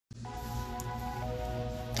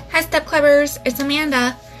Hi Step Clubbers, it's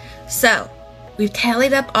Amanda. So, we've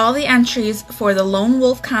tallied up all the entries for the Lone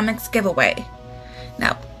Wolf Comics giveaway.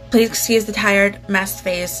 Now, please excuse the tired mess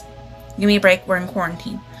face. Give me a break, we're in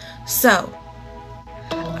quarantine. So,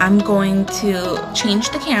 I'm going to change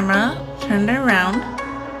the camera, turn it around.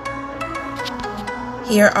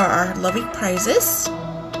 Here are our lovely prizes.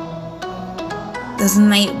 This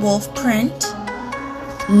Night Wolf print,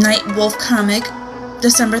 Night Wolf comic,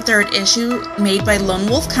 December 3rd issue, made by Lone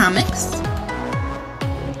Wolf Comics.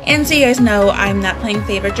 And so you guys know I'm not playing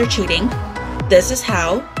favorites or cheating. This is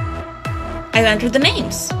how I've entered the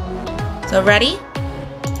names. So ready?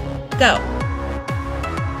 Go.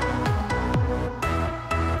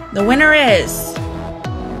 The winner is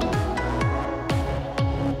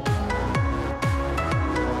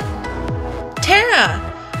Tara.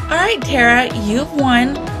 Alright Tara, you've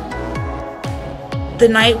won the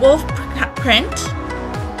Night Wolf print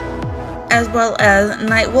as well as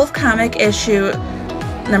Night Wolf comic issue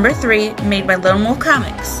number 3 made by Lone Wolf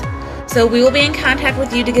Comics. So we will be in contact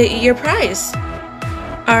with you to get you your prize.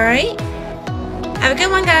 Alright? Have a good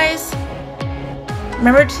one, guys.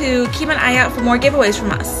 Remember to keep an eye out for more giveaways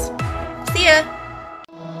from us. See ya!